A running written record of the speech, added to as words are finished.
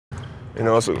You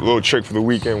know, it's a little trick for the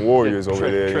weekend warriors over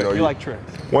there. Trick. You know, you like tricks.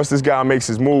 Once this guy makes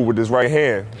his move with his right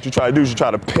hand, what you try to do is you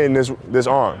try to pin this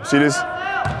arm. See this?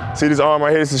 See this arm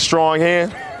right here? This is a strong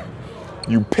hand.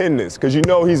 You pin this because you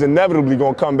know he's inevitably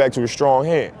going to come back to a strong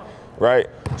hand, right?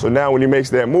 So now when he makes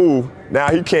that move, now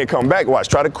he can't come back. Watch,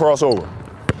 try to cross over.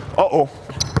 Uh-oh.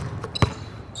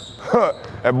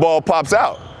 That ball pops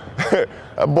out.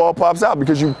 That ball pops out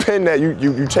because you pin that,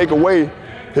 you take away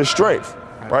his strength.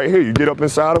 Right here, you get up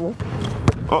inside of him.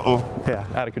 Uh-oh. Yeah,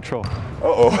 out of control.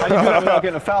 Uh-oh. How do you do that without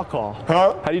getting a foul call?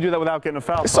 Huh? How do you do that without getting a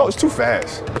foul call? So it's too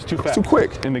fast. It's too fast. It's too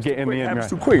quick. In the end, It's right.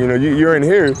 too quick. You know, you're in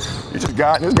here, you just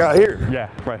got this guy here. Yeah,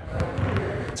 right.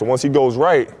 So once he goes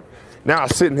right, now I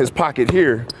sit in his pocket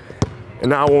here, and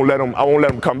now I won't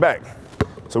let him come back.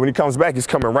 So when he comes back, he's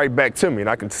coming right back to me, and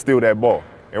I can steal that ball.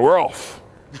 And we're off.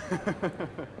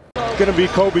 Going to be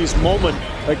Kobe's moment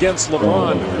against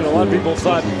LeBron. You know, a lot of people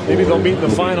thought maybe they'll meet in the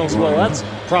finals. Well, that's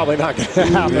probably not going to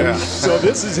happen. Yeah. So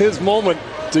this is his moment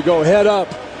to go head up.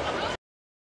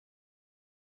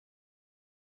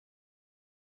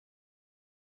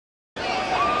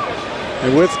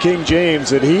 And with King James,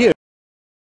 that he is